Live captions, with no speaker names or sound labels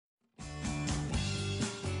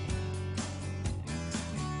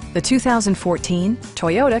the 2014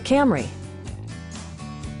 Toyota Camry.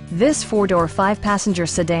 This four-door, five-passenger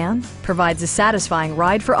sedan provides a satisfying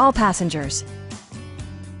ride for all passengers.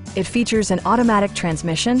 It features an automatic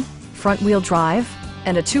transmission, front-wheel drive,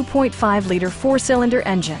 and a 2.5-liter four-cylinder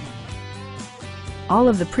engine. All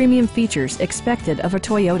of the premium features expected of a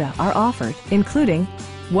Toyota are offered, including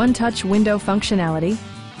one-touch window functionality,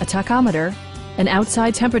 a tachometer, an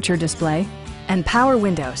outside temperature display, and power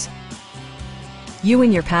windows. You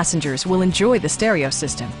and your passengers will enjoy the stereo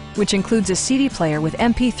system, which includes a CD player with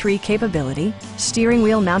MP3 capability, steering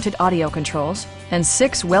wheel mounted audio controls, and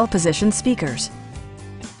 6 well-positioned speakers.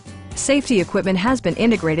 Safety equipment has been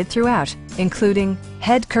integrated throughout, including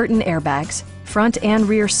head curtain airbags, front and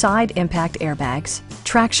rear side impact airbags,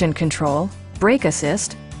 traction control, brake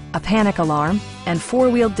assist, a panic alarm, and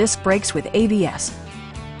four-wheel disc brakes with ABS.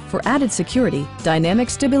 For added security,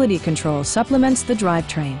 dynamic stability control supplements the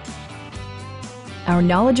drivetrain. Our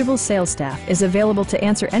knowledgeable sales staff is available to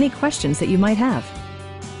answer any questions that you might have.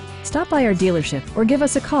 Stop by our dealership or give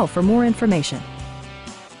us a call for more information.